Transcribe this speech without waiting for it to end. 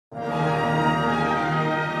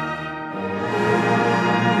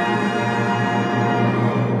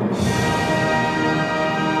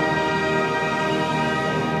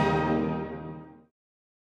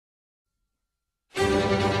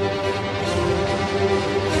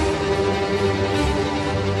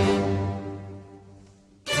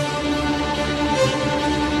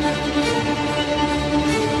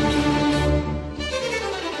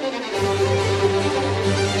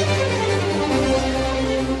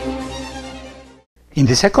In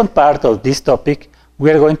the second part of this topic, we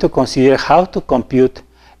are going to consider how to compute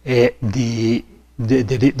the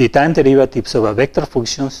time derivatives of a vector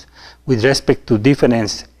functions with respect to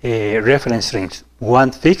different reference frames, one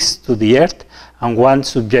fixed to the Earth and one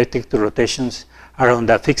subjected to rotations around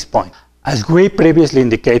a fixed point. As we previously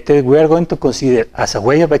indicated, we are going to consider as a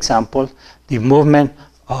way of example the movement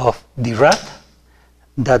of the rat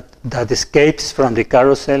that escapes from the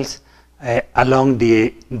carousels along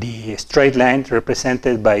the straight line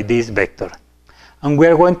represented by this vector. And we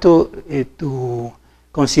are going to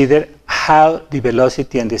consider how the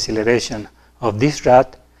velocity and deceleration of this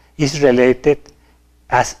rat is related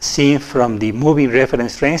as seen from the moving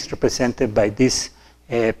reference frames represented by this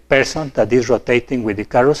person that is rotating with the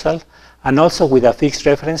carousel, and also with a fixed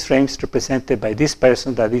reference frames represented by this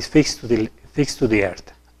person that is fixed to the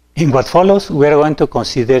Earth. In what follows, we are going to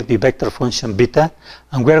consider the vector function beta,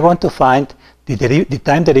 and we are going to find the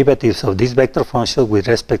time derivatives of this vector function with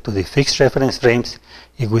respect to the fixed reference frames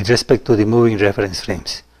and with respect to the moving reference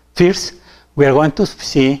frames. First, we are going to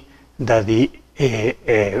see that the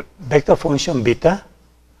vector function beta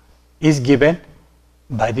is given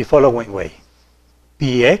by the following way.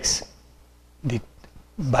 Px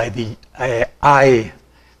by the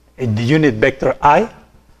the unit vector I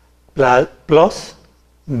plus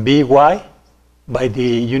by by the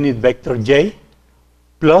unit vector j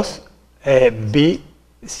plus b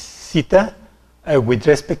theta with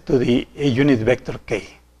respect to the unit vector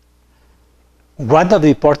k. One of the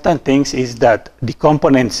important things is that the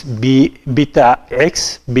components beta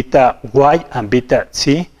x, beta y, and beta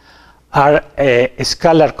z are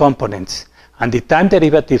scalar components, and the time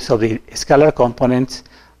derivatives of the scalar components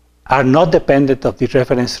are not dependent of the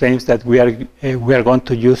reference frames that we are going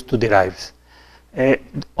to use to derive. In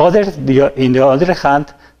the other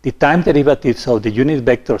hand, the time derivatives of the unit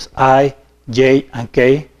vectors I, j, and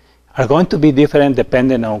k are going to be different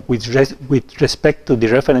depending on with respect to the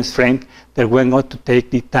reference frame that we're going to take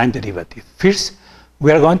the time derivative. First,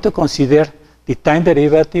 we are going to consider the time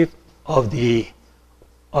derivative of the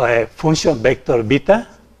function vector beta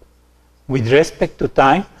with respect to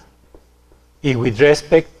time and with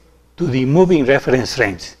respect to the moving reference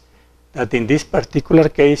frames. That in this particular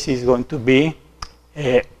case is going to be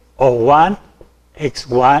O1,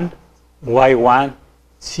 X1, Y1,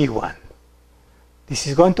 C1. This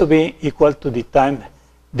is going to be equal to the time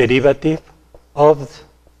derivative of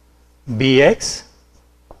Bx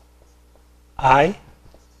I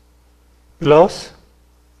plus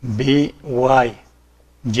Byj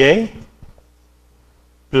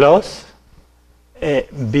plus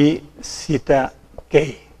B theta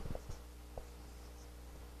k.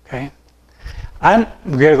 Okay, and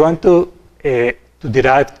we are going to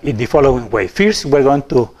derive in the following way. First, we're going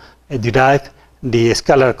to derive the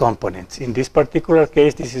scalar components. In this particular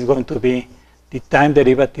case, this is going to be the time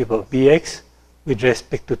derivative of Bx with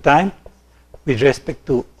respect to time, with respect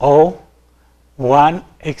to O1,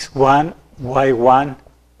 X1, Y1,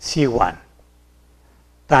 C1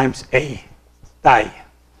 times A, I,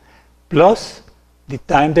 plus the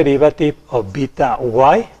time derivative of beta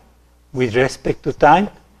y with respect to time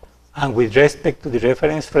and with respect to the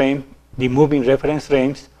reference frame, the moving reference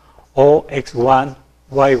frames, O, X1,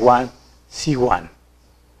 Y1, C1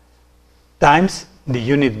 times the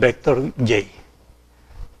unit vector j,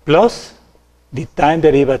 plus the time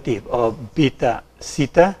derivative of beta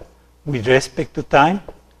theta with respect to time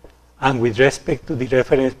and with respect to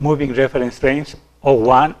the moving reference frames,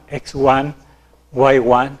 O1, X1,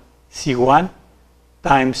 Y1, C1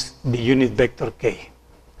 times the unit vector k.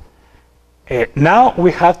 Now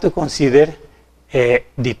we have to consider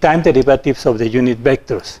the time derivatives of the unit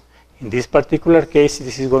vectors. In this particular case,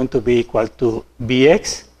 this is going to be equal to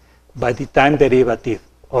Bx by the time derivative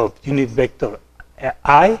of unit vector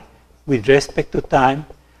I with respect to time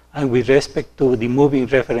and with respect to the moving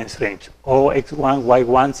reference frames, O, X1,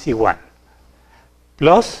 Y1, C1,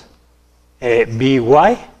 plus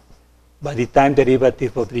By by the time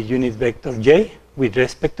derivative of the unit vector j with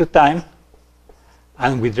respect to time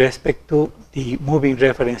and with respect to the moving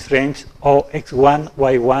reference frames, O, X1,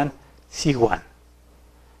 Y1, C1,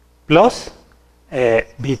 plus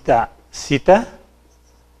beta theta,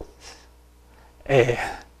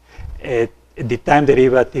 the time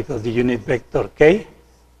derivative of the unit vector k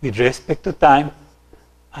with respect to time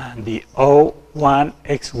and the O1,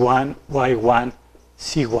 X1, Y1,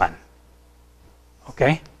 C1.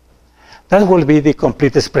 Okay? That will be the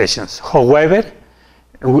complete expressions. However,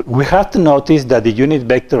 we have to notice that the unit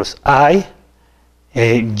vectors I,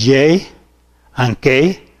 j, and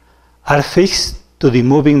k are fixed to the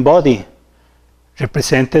moving body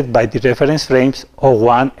represented by the reference frames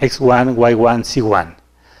O1, X1, Y1, C1.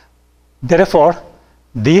 Therefore,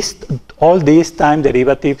 all these time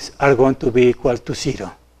derivatives are going to be equal to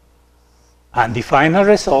 0. And the final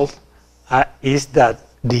result is that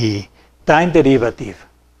the time derivative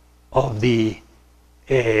of the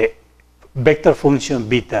vector function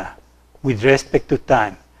beta with respect to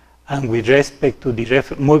time and with respect to the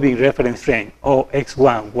moving reference frame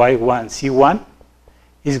x1, y1, z1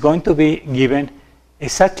 is going to be given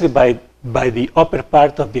exactly by the upper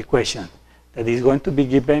part of the equation. That is going to be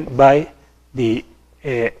given by the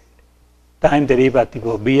time derivative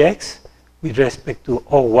of Bx with respect to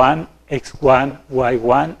O1, x1,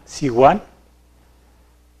 y1, z1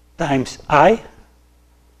 times I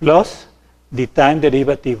plus the time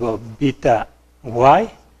derivative of beta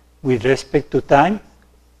y with respect to time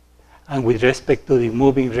and with respect to the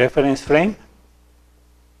moving reference frame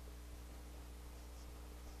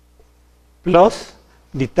plus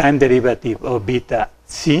the time derivative of beta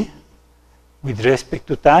c with respect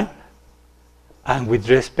to time and with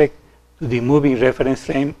respect to the moving reference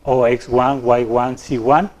frame x1, y1,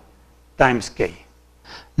 z1 times k.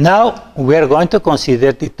 Now we are going to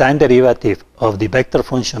consider the time derivative of the vector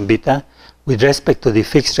function beta with respect to the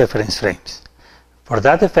fixed reference frames. For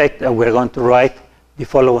that effect, we are going to write the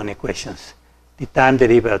following equations. The time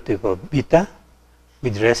derivative of beta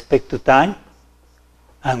with respect to time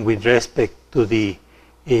and with respect to the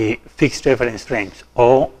fixed reference frames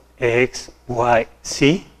O, x, y,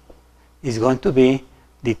 z is going to be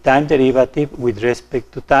the time derivative with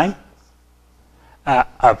respect to time.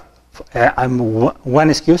 One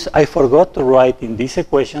excuse, I forgot to write in these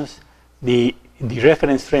equations the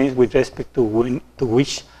reference frames with respect to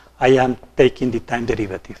which I am taking the time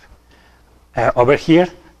derivative. Over here,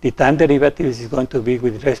 the time derivative is going to be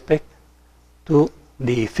with respect to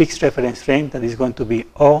the fixed reference frame that is going to be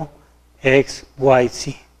O, x, y,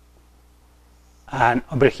 z. And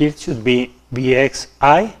over here it should be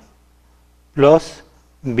Bxi plus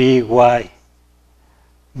Byj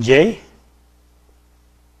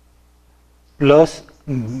plus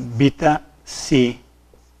beta ck.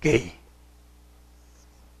 Okay.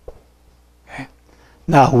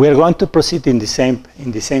 Now we are going to proceed in the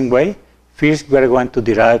same way. First, we are going to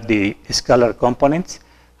derive the scalar components,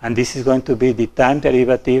 and this is going to be the time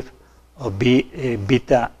derivative of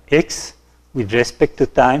beta x with respect to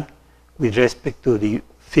time with respect to the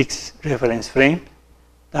fixed reference frame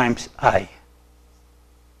times I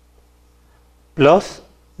plus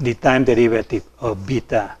the time derivative of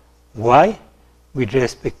beta y with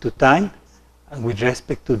respect to time and with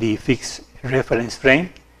respect to the fixed reference frame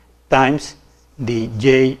times the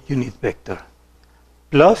j unit vector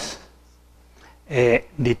plus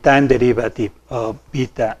the time derivative of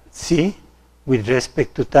beta c with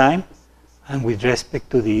respect to time and with respect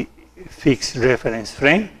to the fixed reference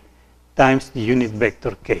frame times the unit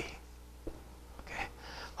vector k. Okay.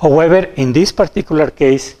 However, in this particular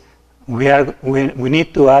case, we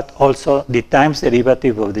need to add also the times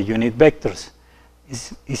derivative of the unit vectors.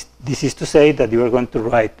 This is to say that you are going to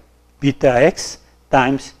write beta x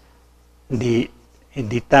times the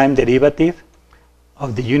time derivative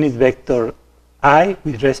of the unit vector I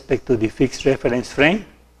with respect to the fixed reference frame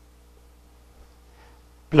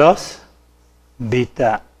plus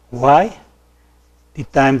beta y, the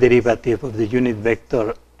time derivative of the unit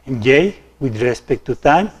vector j with respect to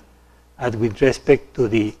time and with respect to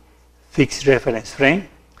the fixed reference frame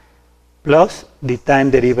plus the time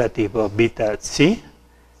derivative of beta c,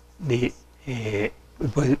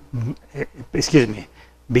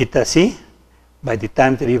 beta c by the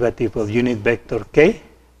time derivative of unit vector k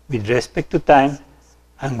with respect to time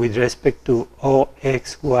and with respect to O,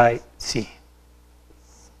 x, y, z.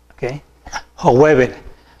 Okay. However,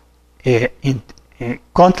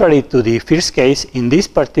 contrary to the first case, in this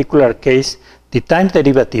particular case, the time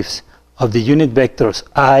derivatives of the unit vectors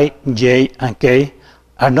I, j, and k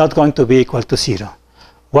are not going to be equal to 0.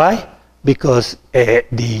 Why? Because the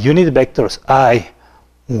unit vectors I,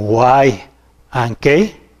 y, and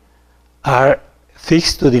k are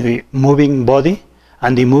fixed to the moving body,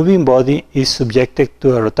 and the moving body is subjected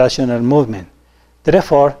to a rotational movement.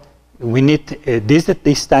 Therefore, we need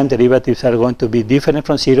these time derivatives are going to be different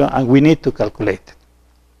from 0, and we need to calculate.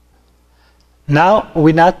 Now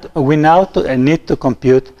we need to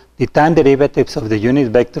compute the time derivatives of the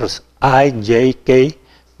unit vectors I, j, k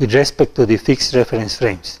with respect to the fixed reference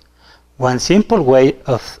frames. One simple way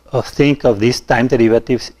of think of these time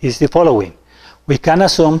derivatives is the following. We can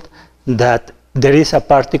assume that there is a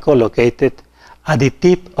particle located at the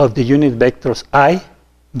tip of the unit vectors I,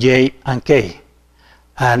 j, and k.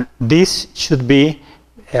 And this should be,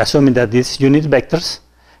 assuming that these unit vectors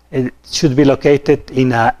should be located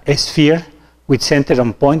in a sphere with center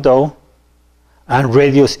on point O and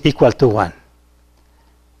radius equal to 1.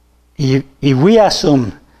 if we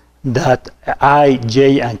assume that I,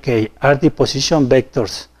 j, and k are the position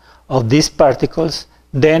vectors of these particles,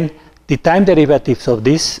 then the time derivatives of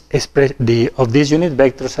these unit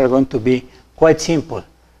vectors are going to be quite simple.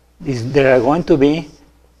 There are going to be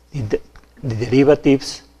the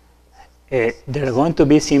derivatives, they are going to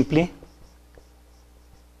be simply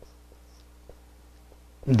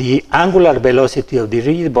the angular velocity of the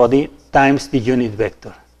rigid body times the unit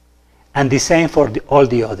vector. And the same for all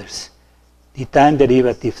the others. The time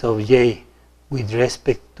derivatives of j with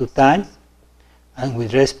respect to time and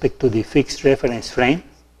with respect to the fixed reference frame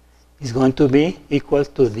is going to be equal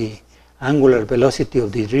to the angular velocity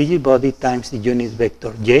of the rigid body times the unit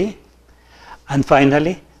vector j. And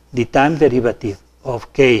finally, the time derivative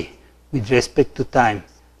of k with respect to time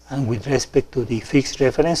and with respect to the fixed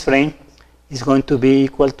reference frame is going to be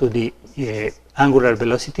equal to the angular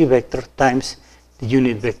velocity vector times the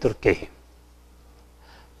unit vector k.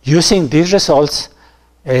 Using these results,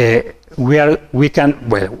 using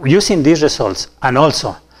these results and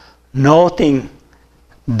also noting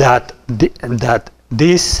that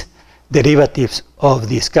these derivatives of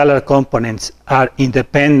the scalar components are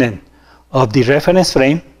independent of the reference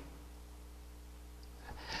frame,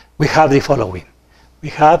 we have the following. We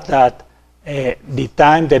have that the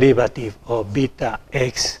time derivative of beta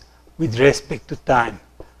x with respect to time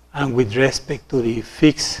and with respect to the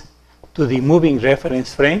moving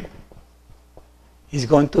reference frame is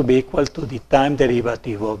going to be equal to the time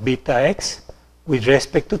derivative of beta x with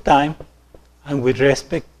respect to time and with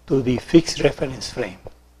respect to the fixed reference frame.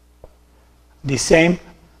 The same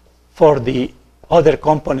for the other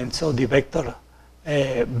components of the vector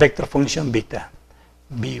function beta.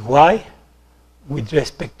 By with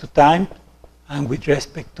respect to time and with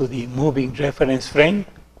respect to the moving reference frame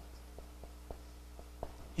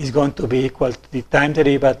is going to be equal to the time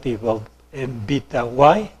derivative of beta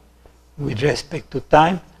y with respect to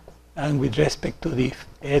time and with respect to the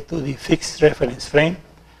fixed reference frame,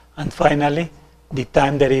 and finally the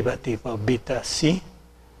time derivative of beta c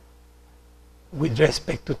with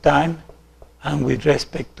respect to time and with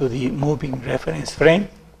respect to the moving reference frame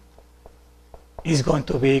is going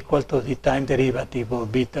to be equal to the time derivative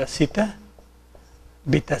of beta theta,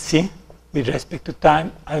 beta c with respect to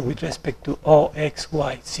time and with respect to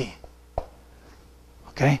oxyc.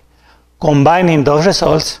 Okay? Combining those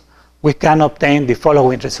results, we can obtain the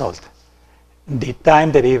following result. The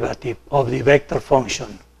time derivative of the vector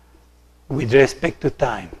function with respect to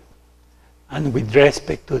time and with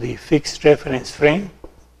respect to the fixed reference frame,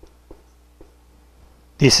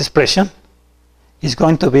 this expression is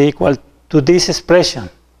going to be equal to this expression,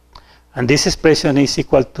 and this expression is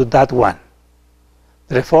equal to that one.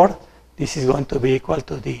 Therefore, this is going to be equal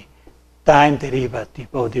to the time derivative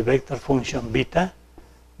of the vector function beta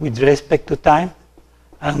with respect to time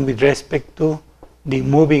and with respect to the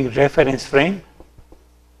moving reference frame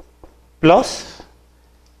plus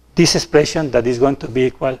this expression that is going to be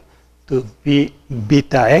equal to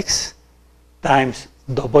beta x times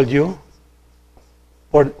w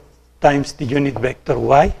or times the unit vector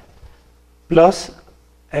y plus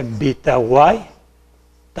beta y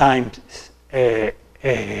times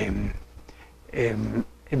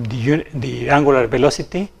the angular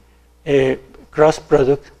velocity cross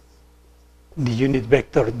product the unit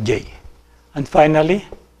vector j, and finally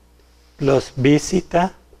plus b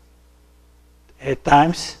theta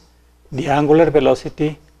times the angular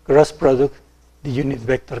velocity cross product the unit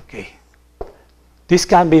vector k. This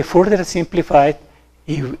can be further simplified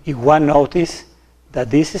if one notices that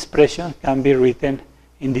this expression can be written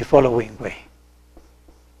in the following way.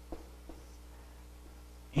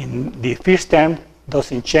 In the first term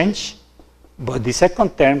doesn't change, but the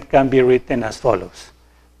second term can be written as follows.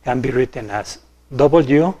 Can be written as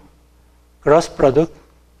w cross product,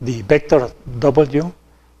 the vector w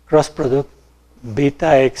cross product beta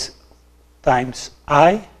x times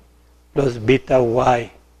I plus beta y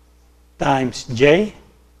times j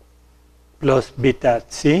plus beta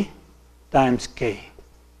c times k.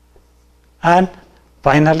 And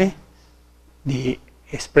finally, the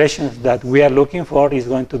expressions that we are looking for is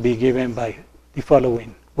going to be given by the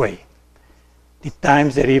following way. The time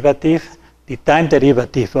derivative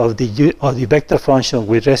of the vector function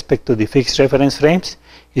with respect to the fixed reference frames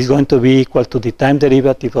is going to be equal to the time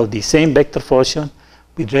derivative of the same vector function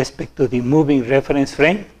with respect to the moving reference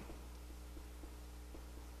frame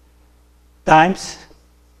times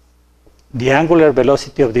the angular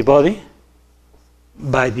velocity of the body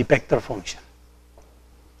by the vector function.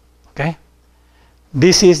 Okay?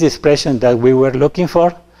 This is the expression that we were looking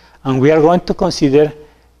for, and we are going to consider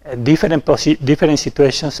different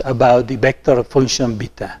situations about the vector function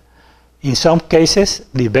beta. In some cases,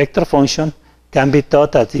 the vector function can be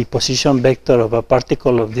thought as the position vector of a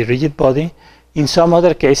particle of the rigid body. In some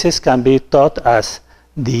other cases, can be thought as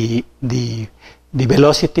the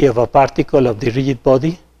velocity of a particle of the rigid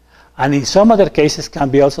body. And in some other cases, can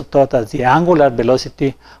be also thought as the angular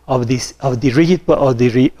velocity of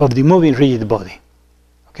the moving rigid body.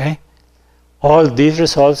 Okay, all these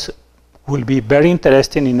results will be very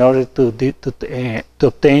interesting in order to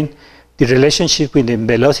obtain the relationship between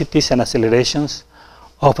velocities and accelerations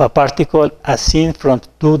of a particle as seen from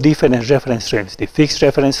two different reference frames, the fixed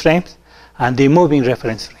reference frames and the moving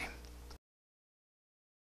reference frame.